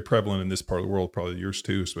very prevalent in this part of the world, probably yours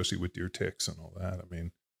too, especially with deer ticks and all that. I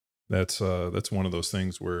mean, that's one of those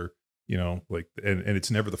things where, you know, like, and it's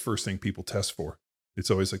never the first thing people test for. It's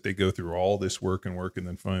always like they go through all this work, and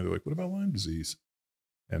then finally they're like, what about Lyme disease?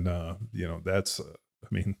 And, you know, that's, I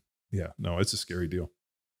mean, yeah, no, it's a scary deal.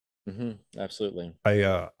 Mm-hmm. Absolutely.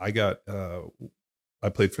 I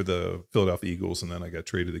played for the Philadelphia Eagles, and then I got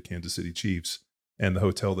traded to the Kansas City Chiefs. And the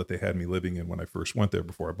hotel that they had me living in when I first went there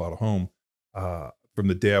before I bought a home, from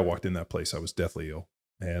the day I walked in that place, I was deathly ill.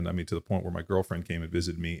 And I mean, to the point where my girlfriend came and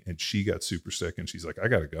visited me and she got super sick and she's like, I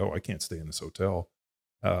got to go. I can't stay in this hotel.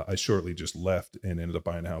 I shortly just left and ended up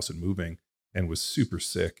buying a house and moving and was super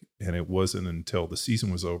sick. And it wasn't until the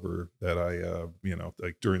season was over that I,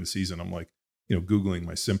 like during the season, I'm like, Googling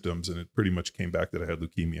my symptoms, and it pretty much came back that I had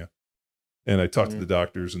leukemia. And I talked to the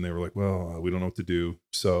doctors and they were like, well, we don't know what to do.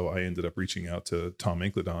 So I ended up reaching out to Tom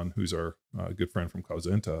Incledon, who's our good friend from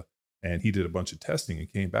Causinta. And he did a bunch of testing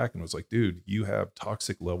and came back and was like, dude, you have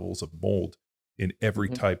toxic levels of mold in every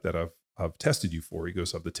type that I've tested you for. He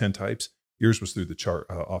goes, of the 10 types, yours was through the chart,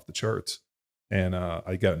 off the charts. And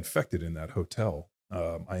I got infected in that hotel.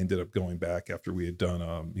 I ended up going back after we had done,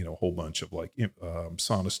 a whole bunch of like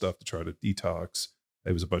sauna stuff to try to detox.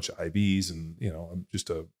 It was a bunch of IVs and, just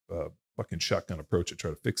a fucking shotgun approach to try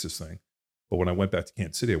to fix this thing. But when I went back to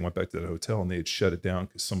Kansas City, I went back to that hotel and they had shut it down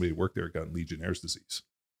because somebody who worked there had gotten Legionnaire's disease.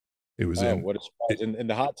 It was what a surprise, in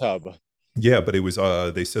the hot tub. Yeah, but it was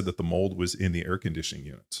they said that the mold was in the air conditioning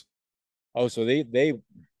units. Oh, so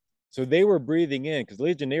they were breathing in, because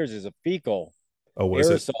Legionnaire's is a fecal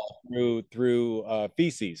aerosol through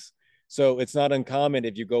feces. So it's not uncommon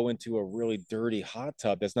if you go into a really dirty hot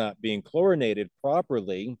tub that's not being chlorinated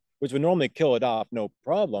properly, which would normally kill it off, no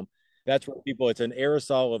problem. That's where it's an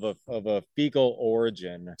aerosol of a fecal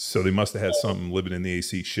origin. So they must have had something living in the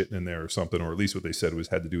AC, shitting in there or something, or at least what they said was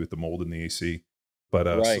had to do with the mold in the AC.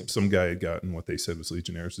 But some guy had gotten what they said was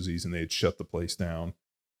Legionnaire's disease, and they had shut the place down.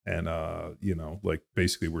 And like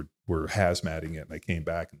basically we're hazmatting it. And I came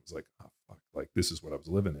back and was like, oh fuck, like this is what I was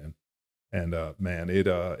living in. And man,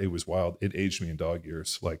 it was wild. It aged me in dog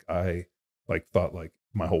years. Like I thought like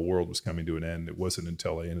my whole world was coming to an end. It wasn't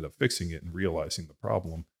until I ended up fixing it and realizing the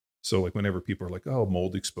problem. So like whenever people are like, oh,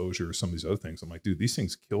 mold exposure or some of these other things, I'm like, dude, these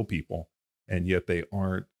things kill people. And yet they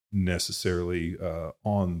aren't necessarily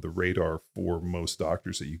on the radar for most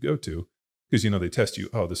doctors that you go to. Because, they test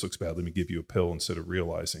you, oh, this looks bad, let me give you a pill, instead of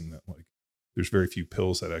realizing that like there's very few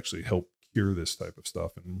pills that actually help cure this type of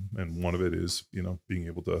stuff. And one of it is, being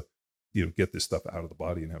able to, get this stuff out of the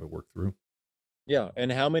body and have it work through. Yeah.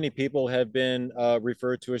 And how many people have been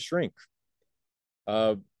referred to as shrink?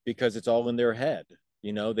 Because it's all in their head.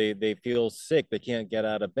 They feel sick, they can't get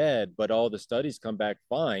out of bed, but all the studies come back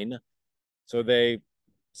fine. So they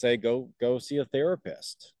say, go see a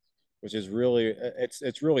therapist, which is really,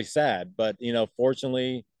 it's really sad. But,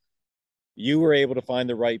 fortunately, you were able to find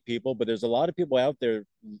the right people, but there's a lot of people out there,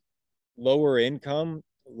 lower income,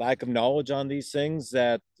 lack of knowledge on these things,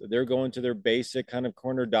 that they're going to their basic kind of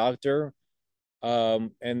corner doctor.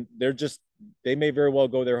 And they may very well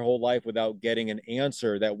go their whole life without getting an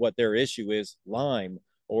answer that what their issue is Lyme,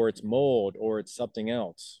 or it's mold, or it's something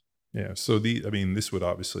else. Yeah. So this would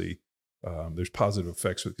obviously, there's positive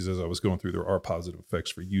effects, because as I was going through, there are positive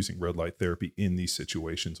effects for using red light therapy in these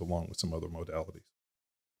situations, along with some other modalities.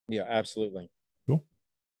 Yeah, absolutely. Cool.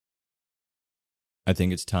 I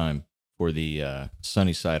think it's time for the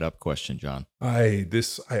sunny side up question, John. I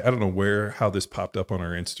don't know how this popped up on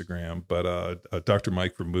our Instagram, but Dr.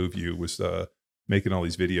 Mike from MoveU was making all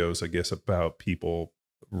these videos, I guess, about people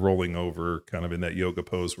rolling over kind of in that yoga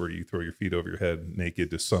pose where you throw your feet over your head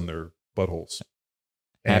naked to sun their buttholes.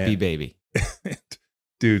 Happy baby.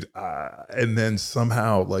 Dude, and then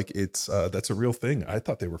somehow like it's that's a real thing. I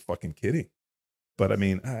thought they were fucking kidding. But I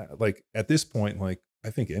mean, like at this point, like I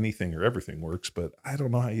think anything or everything works, but I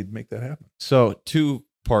don't know how you'd make that happen. So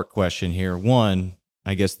 2-part question here. One,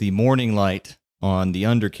 I guess the morning light on the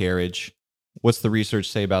undercarriage, what's the research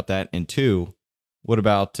say about that? And 2, what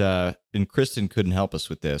about, and Kristen couldn't help us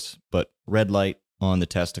with this, but red light on the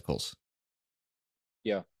testicles?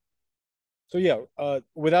 Yeah. So yeah,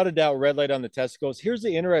 without a doubt, red light on the testicles. Here's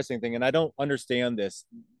the interesting thing, and I don't understand this.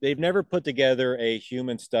 They've never put together a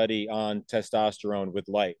human study on testosterone with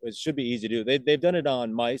light. It should be easy to do. They've done it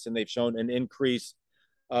on mice, and they've shown an increase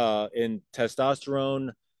in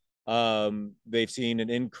testosterone. They've seen an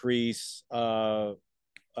increase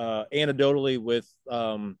anecdotally with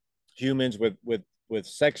humans with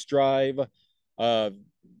sex drive.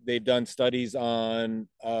 They've done studies on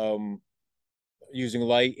using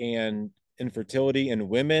light and infertility in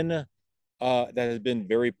women that has been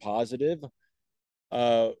very positive.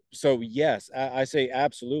 So yes, I say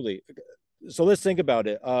absolutely. So let's think about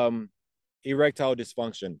it. Erectile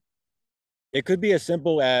dysfunction. It could be as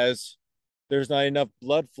simple as there's not enough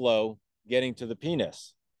blood flow getting to the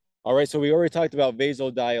penis. All right, so we already talked about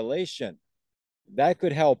vasodilation. That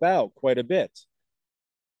could help out quite a bit.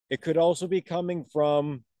 It could also be coming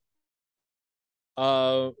from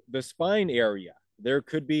the spine area. There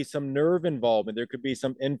could be some nerve involvement. There could be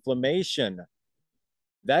some inflammation.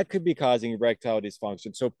 That could be causing erectile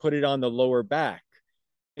dysfunction. So put it on the lower back.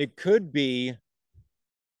 It could be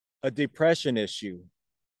a depression issue,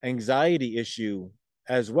 anxiety issue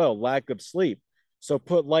as well, lack of sleep. So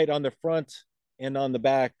put light on the front and on the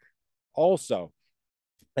back also.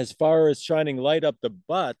 As far as shining light up the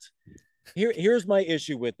butt, here's my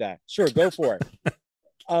issue with that. Sure, go for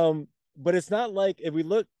it. But it's not like, if we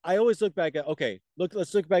look, I always look back at,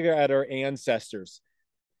 let's look back at our ancestors.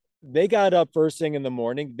 They got up first thing in the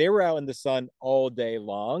morning. They were out in the sun all day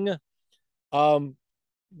long.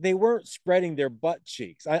 They weren't spreading their butt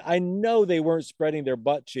cheeks. I know they weren't spreading their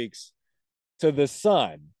butt cheeks to the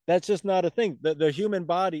sun. That's just not a thing. The human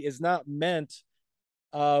body is not meant.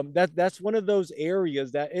 That's one of those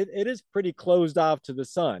areas that it is pretty closed off to the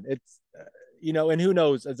sun. It's and who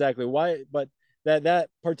knows exactly why, but that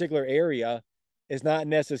particular area is not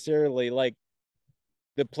necessarily like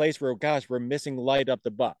the place where, gosh, we're missing light up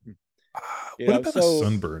the butt. What about a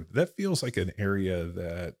sunburn? That feels like an area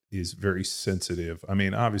that is very sensitive. I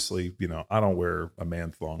mean, obviously, I don't wear a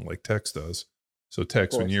man thong like Tex does. So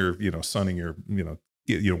Tex, when you're, sunning your,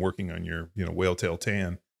 working on your, whale tail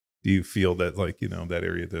tan, do you feel that like, that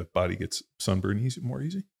area of the body gets sunburned more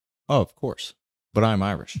easy? Oh, of course. But I'm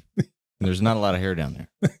Irish. And there's not a lot of hair down there.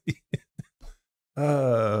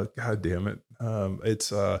 God damn it.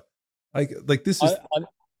 It's like this is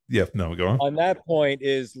yeah, no, go on. On that point,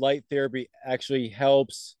 is light therapy actually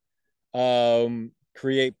helps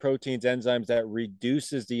create proteins, enzymes that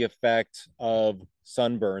reduces the effect of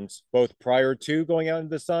sunburns, both prior to going out in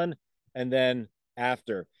the sun and then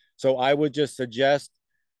after. So I would just suggest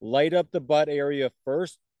light up the butt area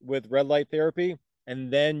first with red light therapy,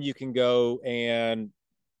 and then you can go and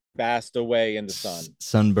bask away in the sun.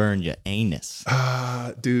 Sunburn your anus.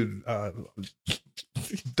 Dude,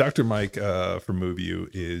 Dr. Mike from MoveU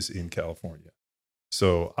is in California.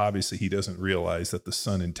 So obviously he doesn't realize that the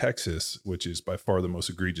sun in Texas, which is by far the most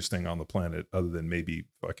egregious thing on the planet, other than maybe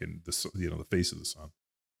fucking the face of the sun,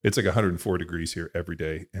 it's like 104 degrees here every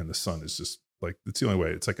day, and the sun is just like, it's the only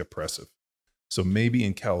way. It's like oppressive. So maybe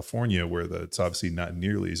in California, where it's obviously not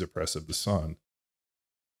nearly as oppressive, the sun,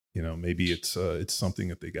 maybe it's something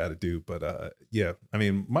that they got to do. But yeah, I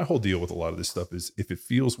mean, my whole deal with a lot of this stuff is if it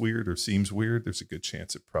feels weird or seems weird, there's a good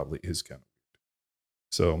chance it probably is kind of weird.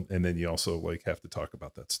 So, and then you also like have to talk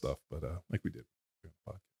about that stuff, but like we did.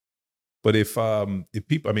 But if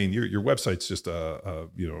people, I mean, your website's just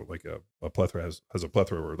like a plethora, has a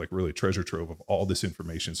plethora, or like really treasure trove of all this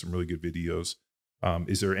information, some really good videos.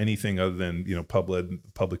 Is there anything other than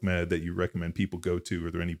Public Med that you recommend people go to?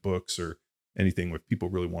 Are there any books or anything if people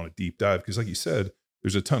really want to deep dive? Because like you said,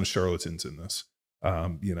 there's a ton of charlatans in this,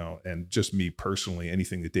 and just me personally,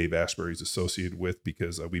 anything that Dave Asbury is associated with,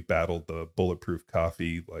 because we battled the bulletproof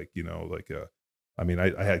coffee,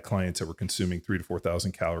 I had clients that were consuming 3,000 to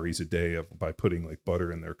 4,000 calories a day by putting like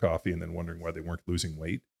butter in their coffee and then wondering why they weren't losing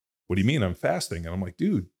weight. What do you mean I'm fasting? And I'm like,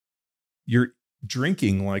 dude, you're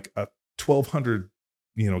drinking like a 1,200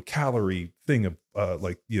 calorie thing of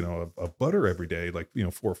of butter every day, like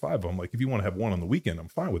 4 or 5 of them. Like if you want to have one on the weekend, I'm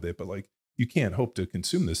fine with it, but like you can't hope to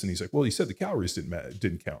consume this. And he's like, well, you said the calories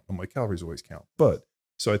didn't count. I'm like, calories always count. But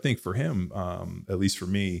so I think for him, at least for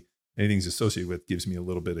me, anything's associated with gives me a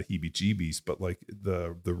little bit of heebie-jeebies. But like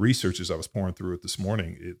the research, as I was pouring through it this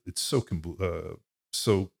morning, it's so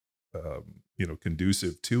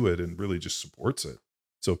conducive to it and really just supports it.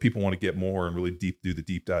 So if people want to get more and really do the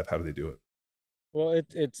deep dive, how do they do it? Well,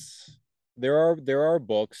 there are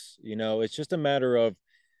books, it's just a matter of,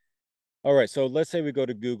 all right, so let's say we go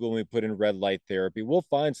to Google and we put in red light therapy. We'll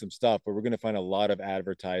find some stuff, but we're going to find a lot of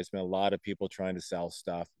advertisement, a lot of people trying to sell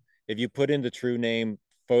stuff. If you put in the true name,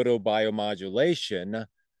 photobiomodulation,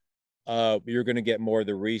 you're going to get more of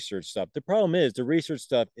the research stuff. The problem is the research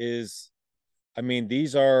stuff is,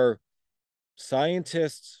 these are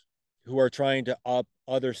scientists who are trying to up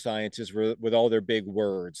other scientists with all their big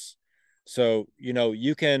words. So,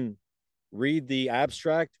 you can read the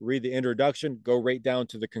abstract, read the introduction, go right down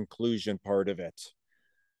to the conclusion part of it.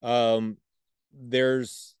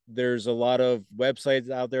 There's a lot of websites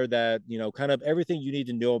out there that, kind of everything you need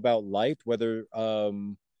to know about light, whether, I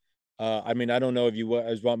don't know if you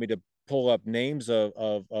want me to pull up names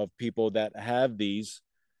of people that have these,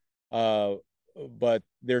 but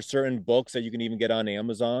there's certain books that you can even get on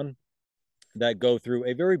Amazon that go through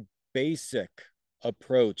a very basic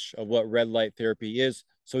approach of what red light therapy is.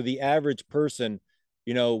 So the average person,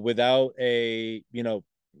 without a,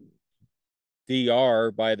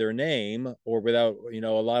 DR by their name, or without, a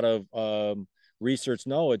lot of research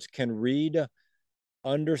knowledge, can read,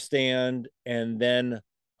 understand, and then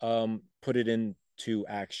put it into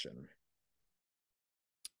action.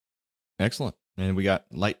 Excellent. And we got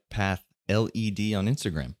Light Path LED on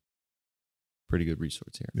Instagram. Pretty good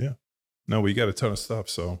resource here. Yeah. No, we got a ton of stuff.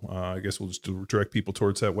 So I guess we'll just direct people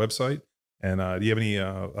towards that website. And do you have any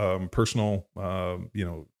personal,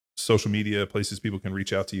 social media places people can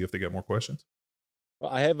reach out to you if they got more questions?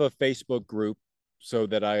 Well, I have a Facebook group so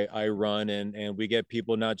that I run, and we get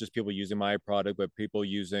people, not just people using my product, but people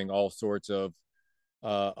using all sorts of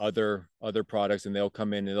other products, and they'll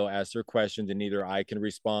come in and they'll ask their questions, and either I can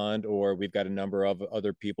respond, or we've got a number of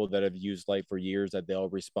other people that have used light for years that they'll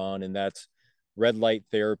respond. And that's Red Light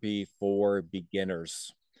Therapy for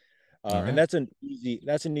Beginners. Right. And that's an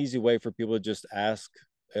easy way for people to just ask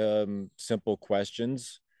simple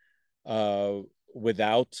questions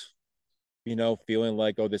without feeling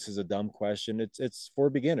like, oh, this is a dumb question. It's for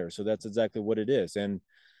beginners. So that's exactly what it is. And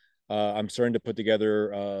I'm starting to put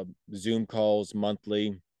together Zoom calls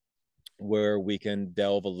monthly where we can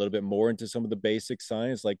delve a little bit more into some of the basic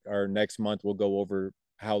science. Like our next month, we'll go over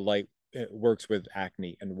how light works with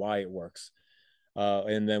acne and why it works.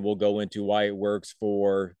 And then we'll go into why it works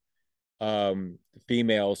for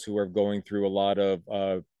females who are going through a lot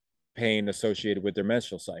of pain associated with their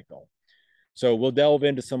menstrual cycle. So we'll delve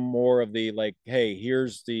into some more of the, like, hey,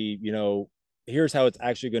 here's how it's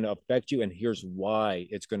actually going to affect you, and here's why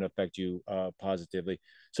it's going to affect you positively.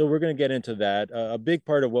 So we're going to get into that. A big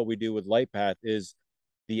part of what we do with LightPath is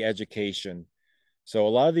the education. So a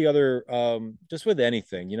lot of the other, just with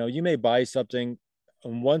anything, you may buy something,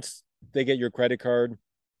 and once they get your credit card,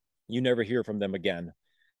 you never hear from them again.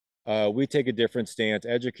 We take a different stance.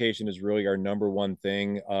 Education is really our number one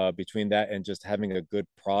thing. Between that and just having a good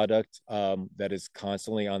product that is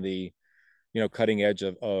constantly on the cutting edge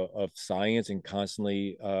of science and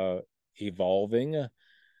constantly evolving.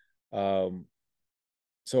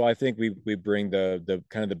 So I think we bring the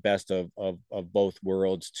kind of the best of both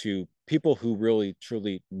worlds to people who really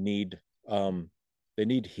truly need they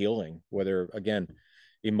need healing, whether again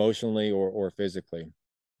emotionally or physically.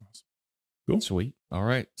 Cool. Sweet. All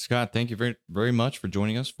right, Scott, thank you very, very much for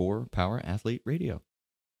joining us for Power Athlete Radio.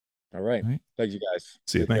 All right. Thank you, guys.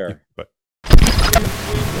 See you. Thank you. Bye.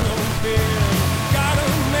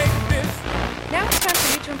 Now it's time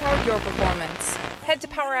for you to empower your performance. Head to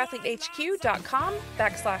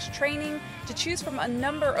powerathletehq.com/training to choose from a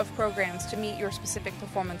number of programs to meet your specific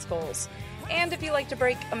performance goals. And if you like to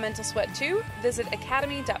break a mental sweat too, visit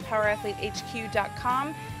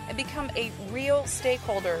academy.powerathletehq.com and become a real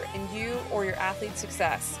stakeholder in you or your athlete's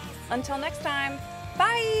success. Until next time,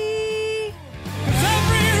 bye!